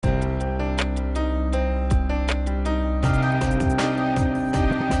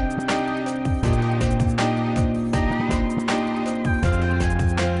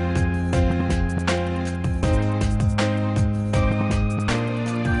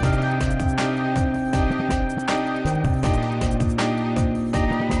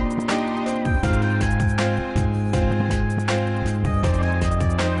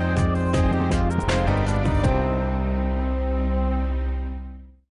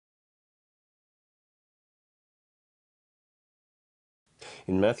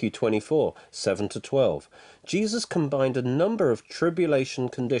In Matthew 24, 7 to 12, Jesus combined a number of tribulation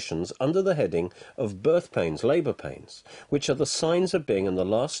conditions under the heading of birth pains, labor pains, which are the signs of being in the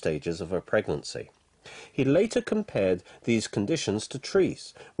last stages of a pregnancy. He later compared these conditions to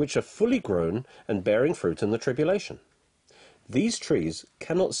trees, which are fully grown and bearing fruit in the tribulation. These trees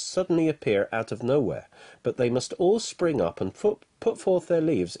cannot suddenly appear out of nowhere, but they must all spring up and put forth their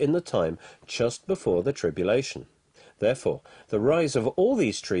leaves in the time just before the tribulation. Therefore, the rise of all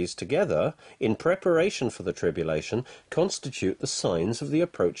these trees together, in preparation for the tribulation, constitute the signs of the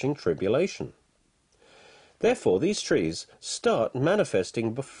approaching tribulation. Therefore, these trees start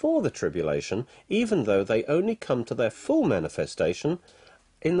manifesting before the tribulation, even though they only come to their full manifestation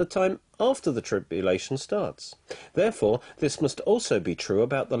in the time after the tribulation starts. Therefore, this must also be true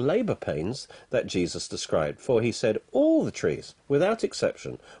about the labor pains that Jesus described, for he said all the trees, without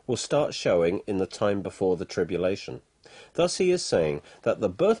exception, will start showing in the time before the tribulation. Thus he is saying that the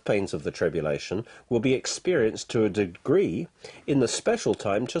birth pains of the tribulation will be experienced to a degree in the special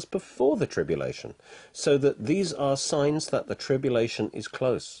time just before the tribulation, so that these are signs that the tribulation is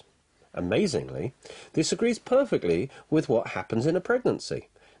close. Amazingly, this agrees perfectly with what happens in a pregnancy.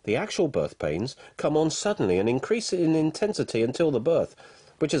 The actual birth pains come on suddenly and increase in intensity until the birth,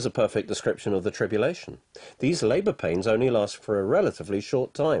 which is a perfect description of the tribulation. These labor pains only last for a relatively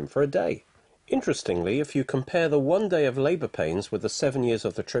short time, for a day. Interestingly, if you compare the 1 day of labor pains with the 7 years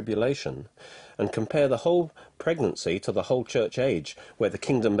of the tribulation, and compare the whole pregnancy to the whole church age, where the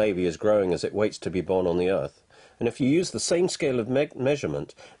kingdom baby is growing as it waits to be born on the earth, and if you use the same scale of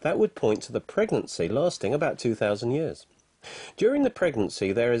measurement, that would point to the pregnancy lasting about 2,000 years. During the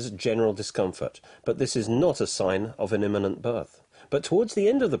pregnancy there is general discomfort, but this is not a sign of an imminent birth. But towards the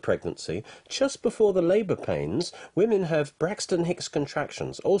end of the pregnancy, just before the labor pains, women have Braxton Hicks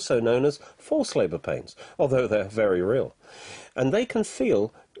contractions, also known as false labor pains, although they're very real. And they can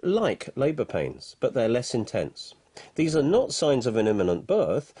feel like labor pains, but they're less intense. These are not signs of an imminent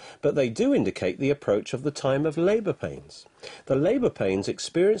birth, but they do indicate the approach of the time of labor pains. The labor pains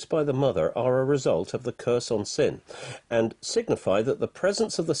experienced by the mother are a result of the curse on sin, and signify that the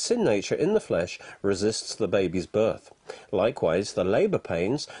presence of the sin nature in the flesh resists the baby's birth. Likewise, the labor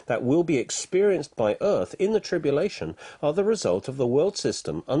pains that will be experienced by earth in the tribulation are the result of the world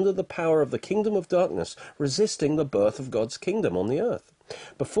system under the power of the kingdom of darkness resisting the birth of God's kingdom on the earth.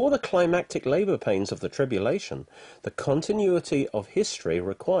 Before the climactic labor pains of the tribulation, the continuity of history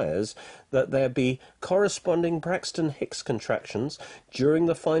requires that there be corresponding Braxton Hicks contractions during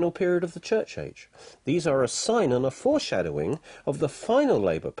the final period of the church age. These are a sign and a foreshadowing of the final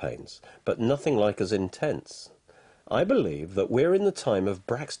labor pains, but nothing like as intense. I believe that we're in the time of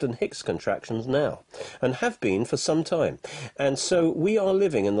Braxton Hicks contractions now, and have been for some time, and so we are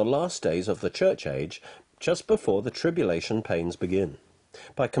living in the last days of the church age, just before the tribulation pains begin.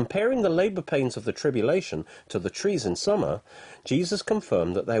 By comparing the labor pains of the tribulation to the trees in summer, Jesus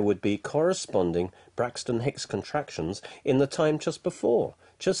confirmed that there would be corresponding Braxton Hicks contractions in the time just before,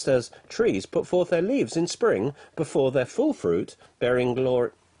 just as trees put forth their leaves in spring before their full fruit, bearing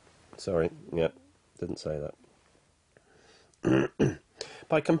glory. Didn't say that.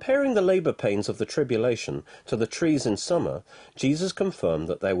 By comparing the labor pains of the tribulation to the trees in summer, Jesus confirmed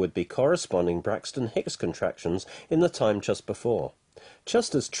that there would be corresponding Braxton Hicks contractions in the time just before.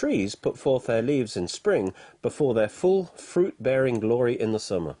 Just as trees put forth their leaves in spring before their full fruit-bearing glory in the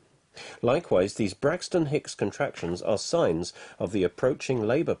summer. Likewise, these Braxton Hicks contractions are signs of the approaching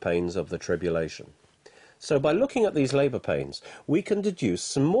labor pains of the tribulation. So by looking at these labor pains, we can deduce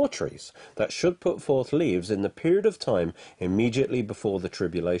some more trees that should put forth leaves in the period of time immediately before the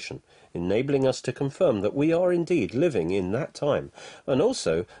tribulation, enabling us to confirm that we are indeed living in that time, and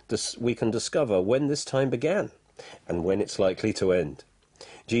also we can discover when this time began and when it's likely to end.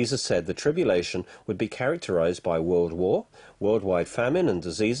 Jesus said the tribulation would be characterized by world war, worldwide famine and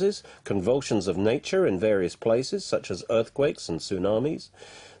diseases, convulsions of nature in various places such as earthquakes and tsunamis,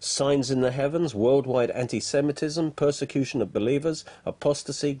 signs in the heavens, worldwide anti-Semitism, persecution of believers,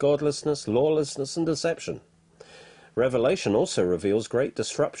 apostasy, godlessness, lawlessness and deception. Revelation also reveals great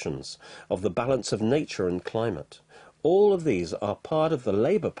disruptions of the balance of nature and climate. All of these are part of the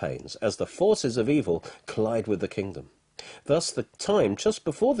labor pains as the forces of evil collide with the kingdom. Thus, the time just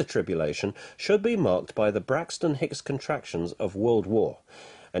before the tribulation should be marked by the Braxton Hicks contractions of world war,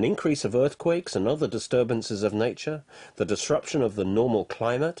 an increase of earthquakes and other disturbances of nature, the disruption of the normal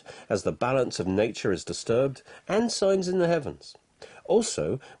climate as the balance of nature is disturbed, and signs in the heavens.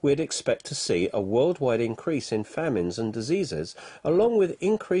 Also, we'd expect to see a worldwide increase in famines and diseases, along with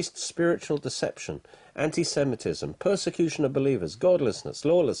increased spiritual deception, anti-Semitism, persecution of believers, godlessness,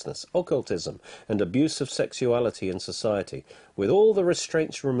 lawlessness, occultism, and abuse of sexuality in society, with all the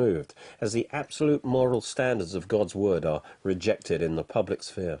restraints removed, as the absolute moral standards of God's word are rejected in the public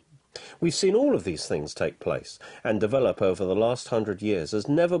sphere. We've seen all of these things take place and develop over the last 100 years as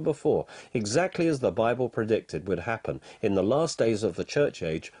never before, exactly as the Bible predicted would happen in the last days of the church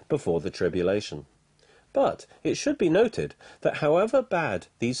age before the tribulation. But it should be noted that however bad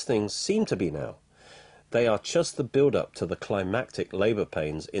these things seem to be now, they are just the build-up to the climactic labour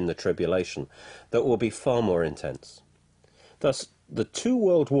pains in the tribulation that will be far more intense. Thus, the two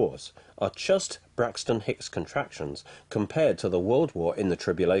world wars are just Braxton Hicks contractions compared to the world war in the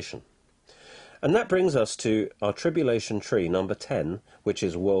tribulation. And that brings us to our tribulation tree number 10, which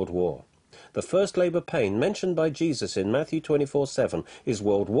is world war. The first labour pain mentioned by Jesus in Matthew 24:7 is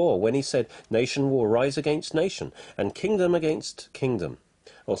world war, when he said, "Nation will rise against nation, and kingdom against kingdom."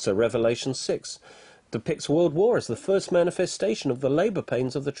 Also, Revelation 6 depicts world war as the first manifestation of the labour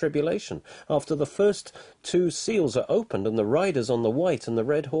pains of the tribulation, after the first two seals are opened and the riders on the white and the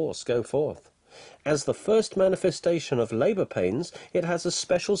red horse go forth. As the first manifestation of labour pains, it has a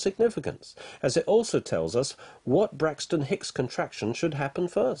special significance, as it also tells us what Braxton Hicks contraction should happen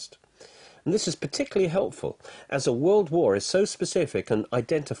first. And this is particularly helpful, as a world war is so specific and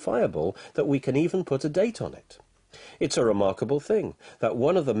identifiable that we can even put a date on it. It's a remarkable thing that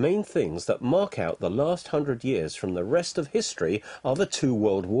one of the main things that mark out the last 100 years from the rest of history are the two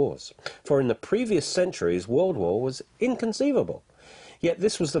world wars. For in the previous centuries, world war was inconceivable. Yet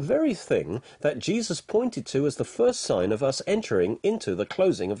this was the very thing that Jesus pointed to as the first sign of us entering into the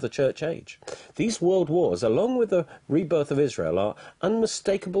closing of the church age. These world wars, along with the rebirth of Israel, are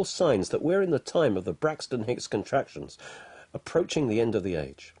unmistakable signs that we're in the time of the Braxton Hicks contractions, approaching the end of the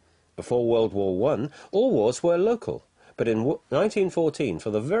age. Before World War I, all wars were local. But in 1914,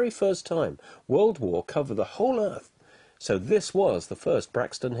 for the very first time, world war covered the whole earth. So this was the first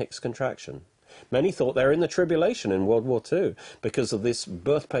Braxton Hicks contraction. Many thought they were in the tribulation in World War II because of this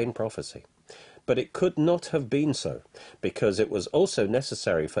birth pain prophecy. But it could not have been so, because it was also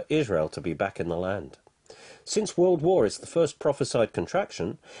necessary for Israel to be back in the land. Since World War is the first prophesied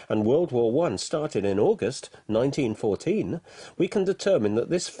contraction, and World War I started in August 1914, we can determine that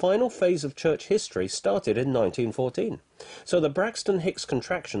this final phase of church history started in 1914. So the Braxton Hicks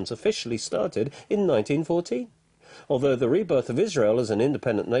contractions officially started in 1914. Although the rebirth of Israel as an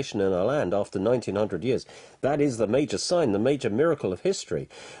independent nation in our land after 1900 years, that is the major sign, the major miracle of history,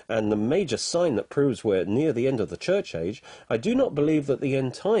 and the major sign that proves we're near the end of the church age, I do not believe that the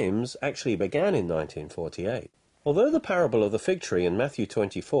end times actually began in 1948. Although the parable of the fig tree in Matthew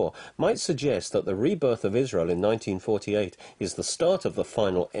 24 might suggest that the rebirth of Israel in 1948 is the start of the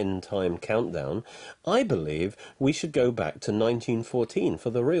final end-time countdown, I believe we should go back to 1914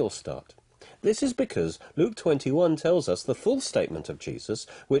 for the real start. This is because Luke 21 tells us the full statement of Jesus,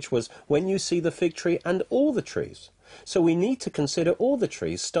 which was, "When you see the fig tree and all the trees." So we need to consider all the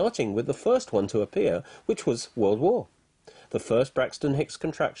trees, starting with the first one to appear, which was World War. The first Braxton Hicks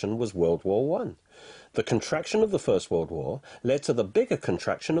contraction was World War I. The contraction of the First World War led to the bigger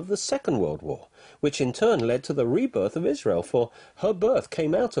contraction of the Second World War, which in turn led to the rebirth of Israel, for her birth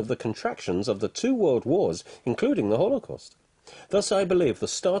came out of the contractions of the two world wars, including the Holocaust. Thus I believe the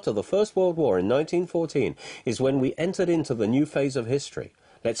start of the First World War in 1914 is when we entered into the new phase of history.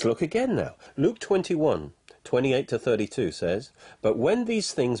 Let's look again now. Luke 21, 28-32 says, "But when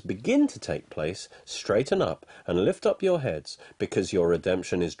these things begin to take place, straighten up and lift up your heads, because your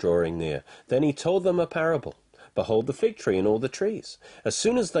redemption is drawing near." Then he told them a parable. "Behold the fig tree and all the trees. As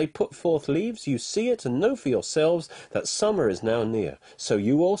soon as they put forth leaves, you see it and know for yourselves that summer is now near. So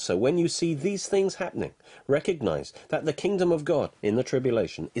you also, when you see these things happening, recognize that the kingdom of God in the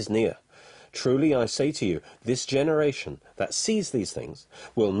tribulation is near. Truly I say to you, this generation that sees these things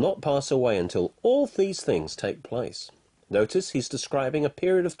will not pass away until all these things take place." Notice he's describing a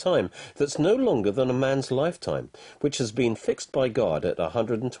period of time that's no longer than a man's lifetime, which has been fixed by God at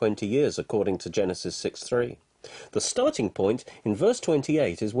 120 years according to Genesis 6:3. The starting point in verse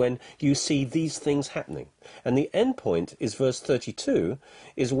 28 is when you see these things happening, and the end point is verse 32,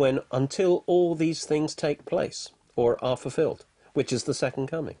 is when until all these things take place, or are fulfilled, which is the second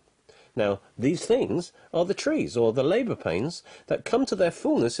coming. Now, these things are the trees, or the labour pains, that come to their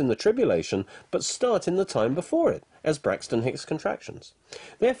fullness in the tribulation, but start in the time before it, as Braxton Hicks contractions.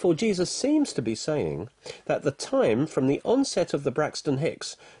 Therefore, Jesus seems to be saying that the time from the onset of the Braxton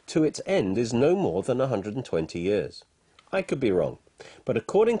Hicks to its end is no more than 120 years. I could be wrong. But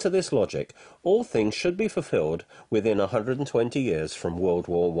according to this logic, all things should be fulfilled within 120 years from World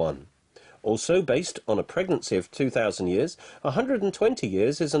War I. Also, based on a pregnancy of 2,000 years, 120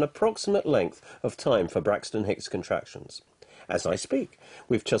 years is an approximate length of time for Braxton Hicks contractions. As I speak,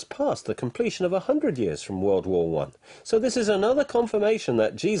 we've just passed the completion of 100 years from World War I. So this is another confirmation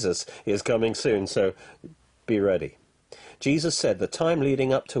that Jesus is coming soon, so be ready. Jesus said the time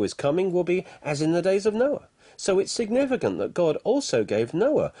leading up to his coming will be as in the days of Noah. So it's significant that God also gave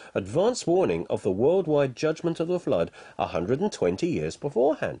Noah advance warning of the worldwide judgment of the flood 120 years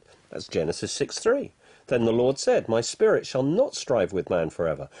beforehand. That's Genesis 6:3. Then the Lord said, My spirit shall not strive with man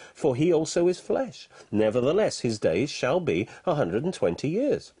forever, for he also is flesh. Nevertheless, his days shall be 120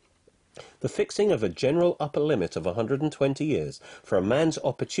 years. The fixing of a general upper limit of 120 years for a man's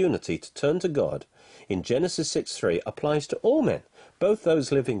opportunity to turn to God in Genesis 6:3 applies to all men, both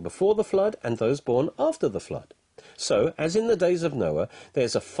those living before the flood and those born after the flood. So, as in the days of Noah,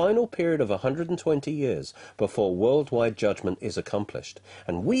 there's a final period of 120 years before worldwide judgment is accomplished.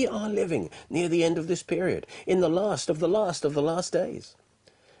 And we are living near the end of this period, in the last of the last of the last days.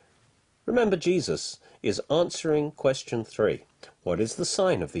 Remember, Jesus is answering question 3. What is the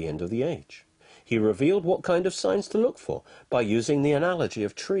sign of the end of the age? He revealed what kind of signs to look for by using the analogy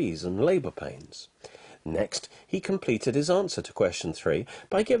of trees and labor pains. Next, he completed his answer to question 3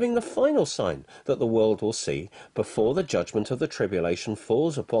 by giving the final sign that the world will see before the judgment of the tribulation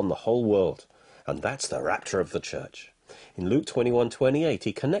falls upon the whole world. And that's the rapture of the church. In Luke 21:28,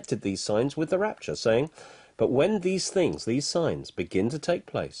 he connected these signs with the rapture, saying, But when these things, these signs, begin to take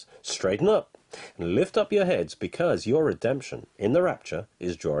place, straighten up and lift up your heads, because your redemption in the rapture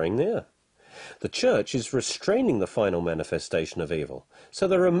is drawing near. The church is restraining the final manifestation of evil, so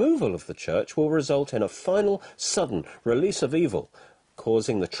the removal of the church will result in a final, sudden release of evil,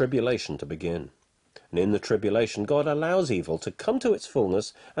 causing the tribulation to begin. And in the tribulation, God allows evil to come to its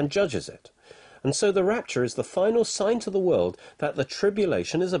fullness and judges it. And so the rapture is the final sign to the world that the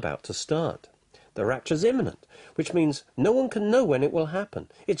tribulation is about to start. The rapture is imminent, which means no one can know when it will happen.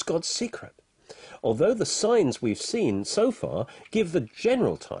 It's God's secret. Although the signs we've seen so far give the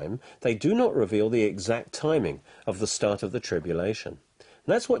general time, they do not reveal the exact timing of the start of the tribulation.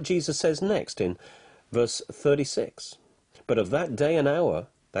 And that's what Jesus says next in verse 36. But of that day and hour,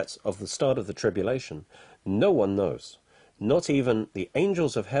 that's of the start of the tribulation, no one knows, not even the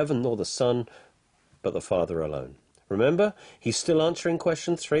angels of heaven nor the Son, but the Father alone. Remember, he's still answering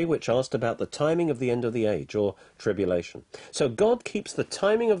question 3, which asked about the timing of the end of the age, or tribulation. So God keeps the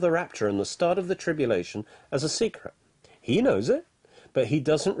timing of the rapture and the start of the tribulation as a secret. He knows it, but he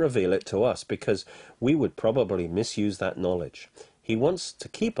doesn't reveal it to us, because we would probably misuse that knowledge. He wants to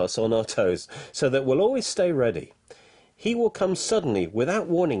keep us on our toes, so that we'll always stay ready. He will come suddenly, without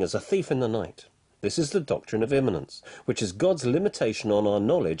warning, as a thief in the night. This is the doctrine of imminence, which is God's limitation on our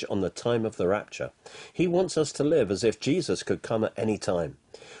knowledge on the time of the rapture. He wants us to live as if Jesus could come at any time.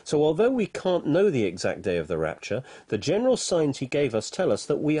 So although we can't know the exact day of the rapture, the general signs he gave us tell us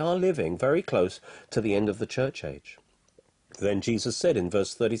that we are living very close to the end of the church age. Then Jesus said in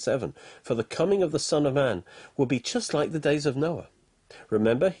verse 37, For the coming of the Son of Man will be just like the days of Noah.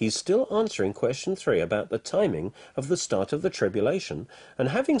 Remember, he's still answering question 3 about the timing of the start of the tribulation, and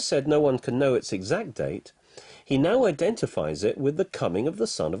having said no one can know its exact date, he now identifies it with the coming of the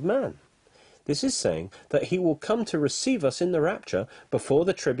Son of Man. This is saying that he will come to receive us in the rapture before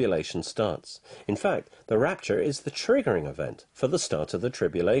the tribulation starts. In fact, the rapture is the triggering event for the start of the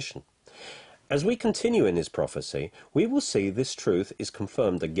tribulation. As we continue in his prophecy, we will see this truth is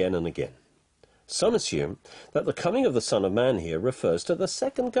confirmed again and again. Some assume that the coming of the Son of Man here refers to the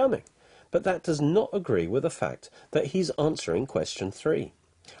second coming, but that does not agree with the fact that he's answering question 3.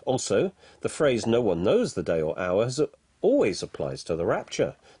 Also, the phrase no one knows the day or hour always applies to the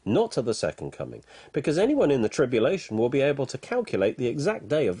rapture, not to the second coming, because anyone in the tribulation will be able to calculate the exact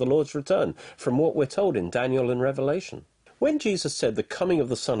day of the Lord's return from what we're told in Daniel and Revelation. When Jesus said the coming of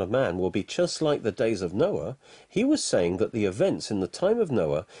the Son of Man will be just like the days of Noah, he was saying that the events in the time of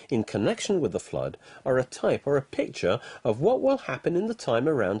Noah in connection with the flood are a type or a picture of what will happen in the time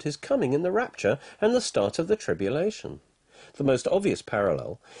around his coming in the rapture and the start of the tribulation. The most obvious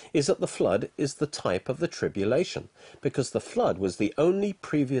parallel is that the flood is the type of the tribulation, because the flood was the only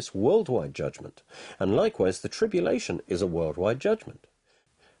previous worldwide judgment, and likewise the tribulation is a worldwide judgment.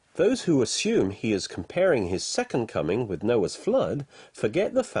 Those who assume he is comparing his second coming with Noah's flood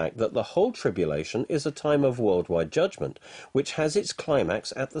forget the fact that the whole tribulation is a time of worldwide judgment, which has its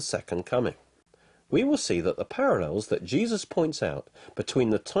climax at the second coming. We will see that the parallels that Jesus points out between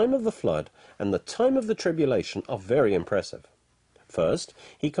the time of the flood and the time of the tribulation are very impressive. First,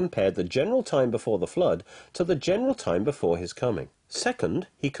 he compared the general time before the flood to the general time before his coming, Second,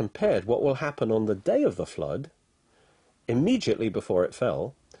 he compared what will happen on the day of the flood, immediately before it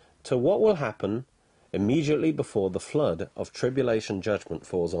fell, to what will happen immediately before the flood of tribulation judgment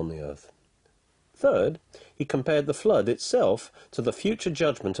falls on the earth. Third, he compared the flood itself to the future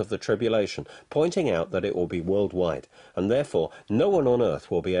judgment of the tribulation, pointing out that it will be worldwide, and therefore no one on earth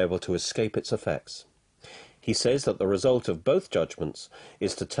will be able to escape its effects. He says that the result of both judgments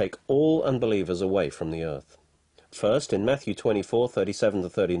is to take all unbelievers away from the earth. First, in Matthew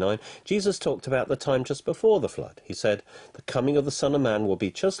 24:37-39, Jesus talked about the time just before the flood. He said, "The coming of the Son of Man will be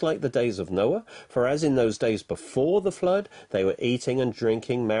just like the days of Noah, for as in those days before the flood, they were eating and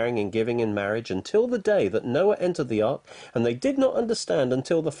drinking, marrying and giving in marriage, until the day that Noah entered the ark, and they did not understand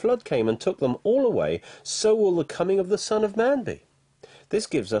until the flood came and took them all away, so will the coming of the Son of Man be." This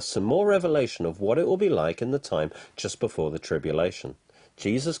gives us some more revelation of what it will be like in the time just before the tribulation.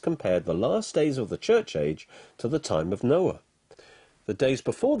 Jesus compared the last days of the church age to the time of Noah. The days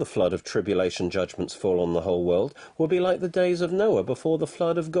before the flood of tribulation judgments fall on the whole world will be like the days of Noah before the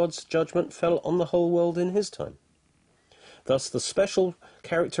flood of God's judgment fell on the whole world in his time. Thus the special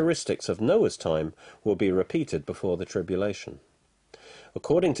characteristics of Noah's time will be repeated before the tribulation.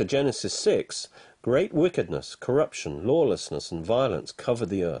 According to Genesis 6, great wickedness, corruption, lawlessness and violence covered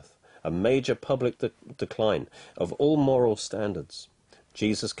the earth, a major public decline of all moral standards.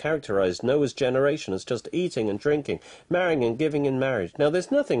 Jesus characterized Noah's generation as just eating and drinking, marrying and giving in marriage. Now,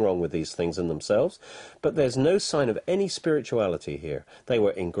 there's nothing wrong with these things in themselves, but there's no sign of any spirituality here. They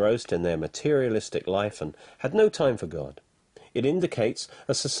were engrossed in their materialistic life and had no time for God. It indicates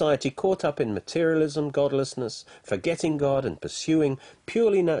a society caught up in materialism, godlessness, forgetting God and pursuing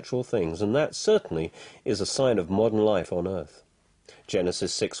purely natural things, and that certainly is a sign of modern life on earth.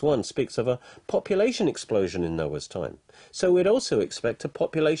 Genesis 6:1 speaks of a population explosion in Noah's time. So we'd also expect a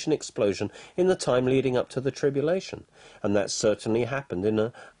population explosion in the time leading up to the tribulation, and that certainly happened in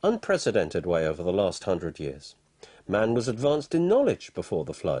an unprecedented way over the last 100 years. Man was advanced in knowledge before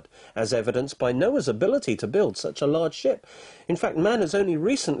the flood, as evidenced by Noah's ability to build such a large ship. In fact, man has only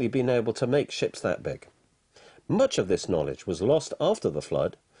recently been able to make ships that big. Much of this knowledge was lost after the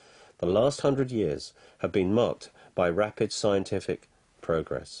flood. The last 100 years have been marked by rapid scientific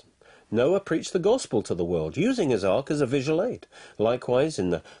progress. Noah preached the gospel to the world, using his ark as a visual aid. Likewise, in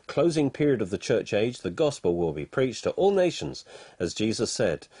the closing period of the church age, the gospel will be preached to all nations, as Jesus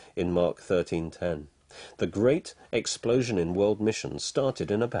said in Mark 13:10. The great explosion in world missions started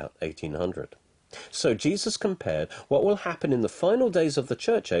in about 1800. So Jesus compared what will happen in the final days of the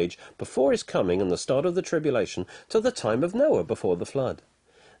church age before his coming and the start of the tribulation to the time of Noah before the flood.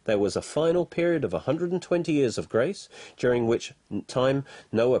 There was a final period of 120 years of grace, during which time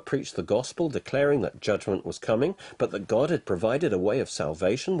Noah preached the gospel, declaring that judgment was coming, but that God had provided a way of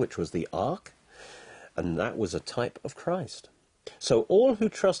salvation, which was the ark, and that was a type of Christ. So all who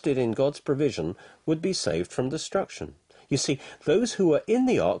trusted in God's provision would be saved from destruction. You see, those who were in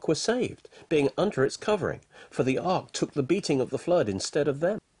the ark were saved, being under its covering, for the ark took the beating of the flood instead of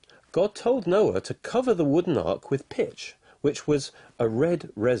them. God told Noah to cover the wooden ark with pitch, which was a red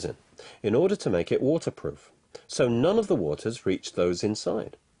resin, in order to make it waterproof, so none of the waters reached those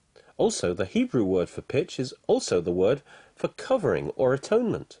inside. Also, the Hebrew word for pitch is also the word for covering or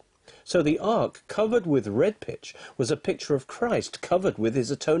atonement. So the ark covered with red pitch was a picture of Christ covered with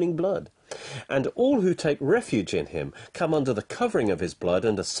his atoning blood. And all who take refuge in him come under the covering of his blood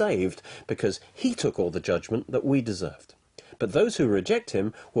and are saved, because he took all the judgment that we deserved. But those who reject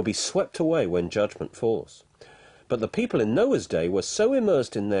him will be swept away when judgment falls. But the people in Noah's day were so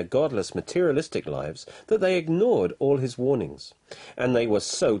immersed in their godless, materialistic lives that they ignored all his warnings. And they were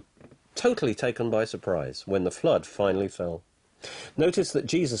so totally taken by surprise when the flood finally fell. Notice that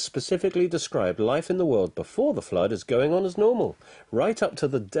Jesus specifically described life in the world before the flood as going on as normal, right up to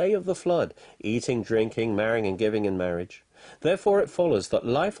the day of the flood, eating, drinking, marrying and giving in marriage. Therefore it follows that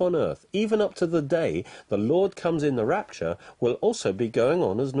life on earth, even up to the day the Lord comes in the rapture, will also be going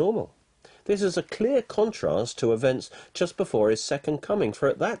on as normal. This is a clear contrast to events just before his second coming, for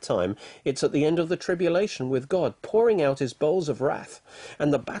at that time it's at the end of the tribulation, with God pouring out his bowls of wrath,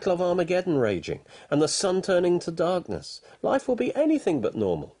 and the battle of Armageddon raging, and the sun turning to darkness. Life will be anything but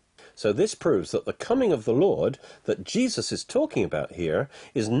normal. So this proves that the coming of the Lord that Jesus is talking about here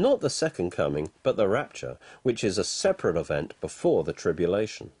is not the second coming, but the rapture, which is a separate event before the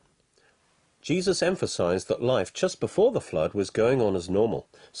tribulation. Jesus emphasized that life just before the flood was going on as normal,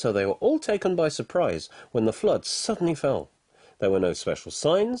 so they were all taken by surprise when the flood suddenly fell. There were no special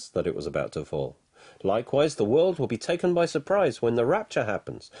signs that it was about to fall. Likewise, the world will be taken by surprise when the rapture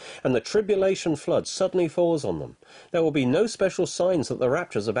happens, and the tribulation flood suddenly falls on them. There will be no special signs that the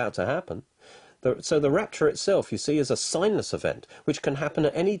rapture is about to happen. So the rapture itself, you see, is a signless event, which can happen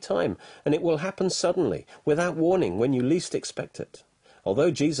at any time, and it will happen suddenly, without warning, when you least expect it.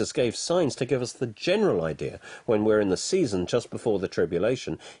 Although Jesus gave signs to give us the general idea when we're in the season just before the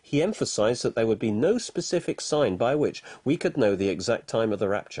tribulation, he emphasized that there would be no specific sign by which we could know the exact time of the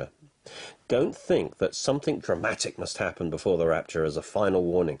rapture. Don't think that something dramatic must happen before the rapture as a final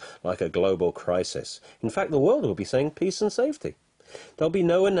warning, like a global crisis. In fact, the world will be saying peace and safety. There'll be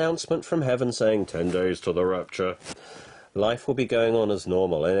no announcement from heaven saying 10 days to the rapture. Life will be going on as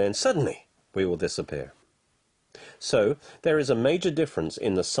normal, and then suddenly we will disappear. So, there is a major difference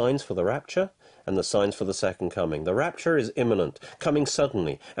in the signs for the rapture and the signs for the second coming. The rapture is imminent, coming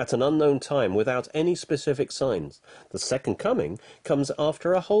suddenly, at an unknown time, without any specific signs. The second coming comes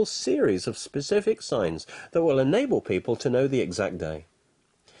after a whole series of specific signs that will enable people to know the exact day.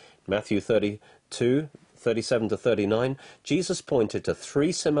 Matthew 32:37 to 39, Jesus pointed to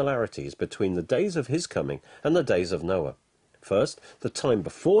three similarities between the days of his coming and the days of Noah. First, the time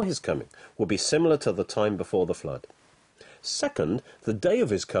before his coming will be similar to the time before the flood. Second, the day of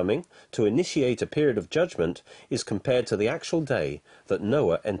his coming, to initiate a period of judgment, is compared to the actual day that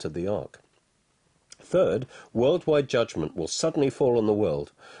Noah entered the ark. Third, worldwide judgment will suddenly fall on the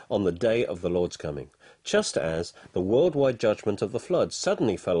world on the day of the Lord's coming, just as the worldwide judgment of the flood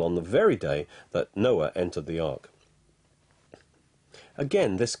suddenly fell on the very day that Noah entered the ark.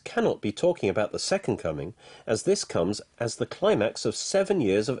 Again, this cannot be talking about the second coming, as this comes as the climax of 7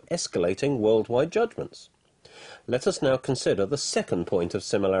 years of escalating worldwide judgments. Let us now consider the second point of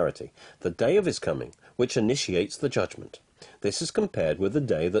similarity, the day of his coming, which initiates the judgment. This is compared with the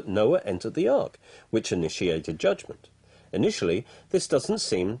day that Noah entered the ark, which initiated judgment. Initially, this doesn't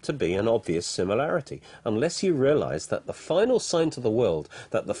seem to be an obvious similarity, unless you realize that the final sign to the world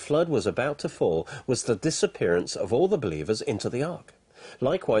that the flood was about to fall was the disappearance of all the believers into the ark.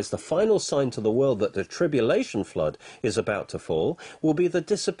 Likewise, the final sign to the world that the tribulation flood is about to fall will be the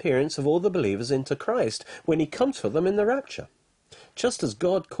disappearance of all the believers into Christ when he comes for them in the rapture. Just as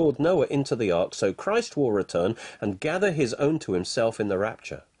God called Noah into the ark, so Christ will return and gather his own to himself in the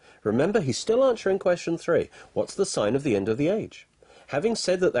rapture. Remember, he's still answering question 3. What's the sign of the end of the age? Having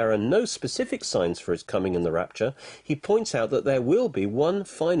said that there are no specific signs for his coming in the rapture, he points out that there will be one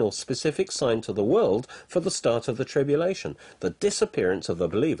final specific sign to the world for the start of the tribulation, the disappearance of the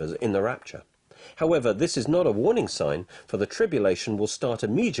believers in the rapture. However, this is not a warning sign, for the tribulation will start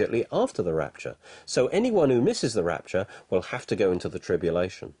immediately after the rapture, so anyone who misses the rapture will have to go into the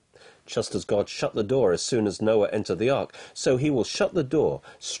tribulation. Just as God shut the door as soon as Noah entered the ark, so he will shut the door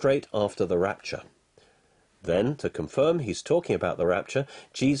straight after the rapture. Then, to confirm he's talking about the rapture,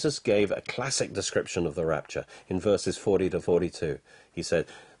 Jesus gave a classic description of the rapture in verses 40 to 42. He said,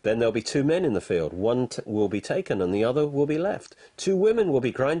 "Then there'll be 2 men in the field. One will be taken and the other will be left. 2 women will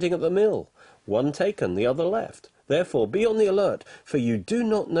be grinding at the mill. One taken, the other left. Therefore be on the alert, for you do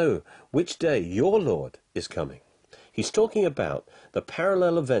not know which day your Lord is coming." He's talking about the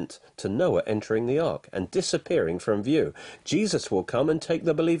parallel event to Noah entering the ark and disappearing from view. Jesus will come and take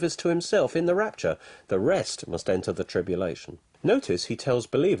the believers to himself in the rapture. The rest must enter the tribulation. Notice he tells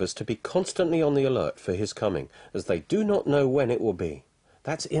believers to be constantly on the alert for his coming, as they do not know when it will be.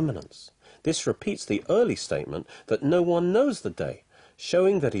 That's imminence. This repeats the early statement that no one knows the day,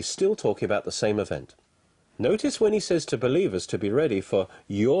 showing that he's still talking about the same event. Notice when he says to believers to be ready for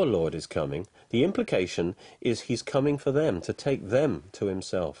your Lord is coming, the implication is he's coming for them, to take them to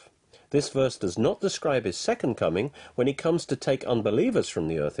himself. This verse does not describe his second coming when he comes to take unbelievers from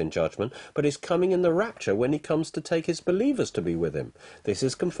the earth in judgment, but his coming in the rapture when he comes to take his believers to be with him. This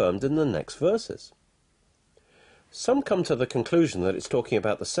is confirmed in the next verses. Some come to the conclusion that it's talking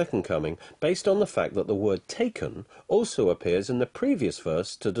about the second coming based on the fact that the word taken also appears in the previous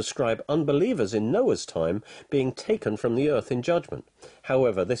verse to describe unbelievers in Noah's time being taken from the earth in judgment.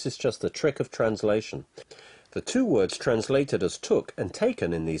 However, this is just a trick of translation. The 2 words translated as took and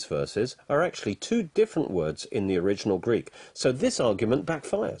taken in these verses are actually 2 different words in the original Greek, so this argument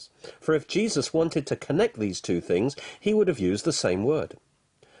backfires. For if Jesus wanted to connect these 2 things, he would have used the same word.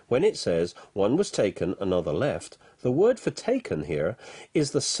 When it says, one was taken, another left, the word for taken here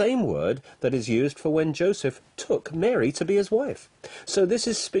is the same word that is used for when Joseph took Mary to be his wife. So this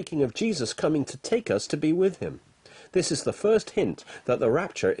is speaking of Jesus coming to take us to be with him. This is the first hint that the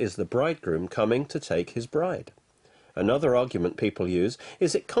rapture is the bridegroom coming to take his bride. Another argument people use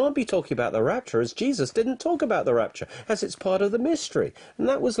is it can't be talking about the rapture, as Jesus didn't talk about the rapture, as it's part of the mystery, and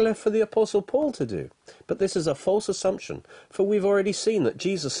that was left for the Apostle Paul to do. But this is a false assumption, for we've already seen that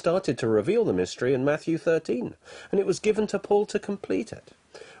Jesus started to reveal the mystery in Matthew 13, and it was given to Paul to complete it.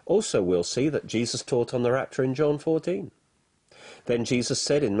 Also, we'll see that Jesus taught on the rapture in John 14. Then Jesus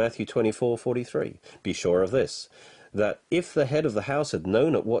said in Matthew 24:43, "Be sure of this, that if the head of the house had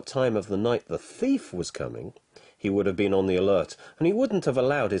known at what time of the night the thief was coming, he would have been on the alert, and he wouldn't have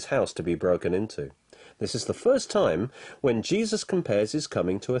allowed his house to be broken into." This is the first time when Jesus compares his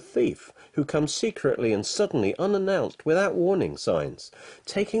coming to a thief who comes secretly and suddenly, unannounced, without warning signs,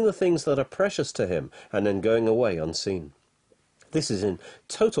 taking the things that are precious to him and then going away unseen. This is in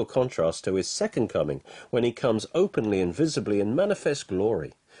total contrast to his second coming, when he comes openly and visibly in manifest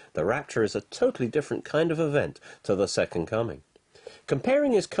glory. The rapture is a totally different kind of event to the second coming.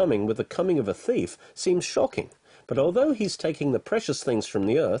 Comparing his coming with the coming of a thief seems shocking, but although he's taking the precious things from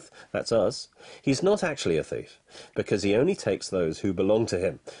the earth, that's us, he's not actually a thief, because he only takes those who belong to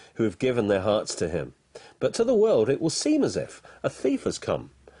him, who have given their hearts to him. But to the world it will seem as if a thief has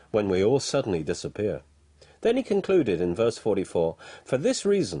come, when we all suddenly disappear. Then he concluded in verse 44, "For this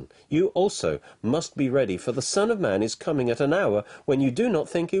reason you also must be ready, for the Son of Man is coming at an hour when you do not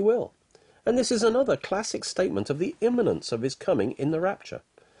think he will." And this is another classic statement of the imminence of his coming in the rapture.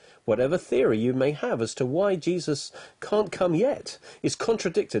 Whatever theory you may have as to why Jesus can't come yet is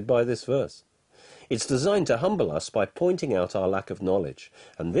contradicted by this verse. It's designed to humble us by pointing out our lack of knowledge,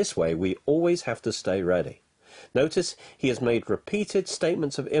 and this way we always have to stay ready. Notice he has made repeated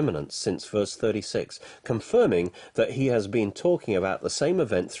statements of imminence since verse 36, confirming that he has been talking about the same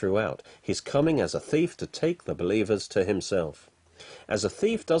event throughout, his coming as a thief to take the believers to himself. As a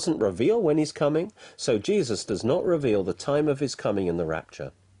thief doesn't reveal when he's coming, so Jesus does not reveal the time of his coming in the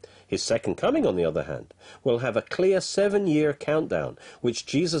rapture. His second coming, on the other hand, will have a clear 7-year countdown, which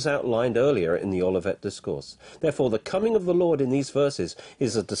Jesus outlined earlier in the Olivet Discourse. Therefore, the coming of the Lord in these verses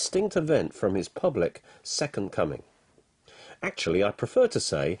is a distinct event from his public second coming. Actually, I prefer to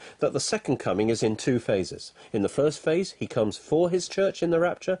say that the second coming is in 2 phases. In the first phase, he comes for his church in the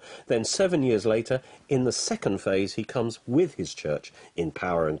rapture. Then 7 years later, in the second phase, he comes with his church in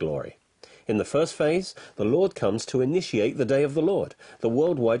power and glory. In the first phase, the Lord comes to initiate the day of the Lord, the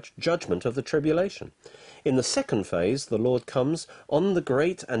worldwide judgment of the tribulation. In the second phase, the Lord comes on the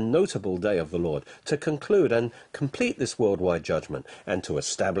great and notable day of the Lord to conclude and complete this worldwide judgment and to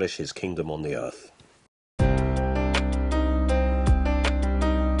establish his kingdom on the earth.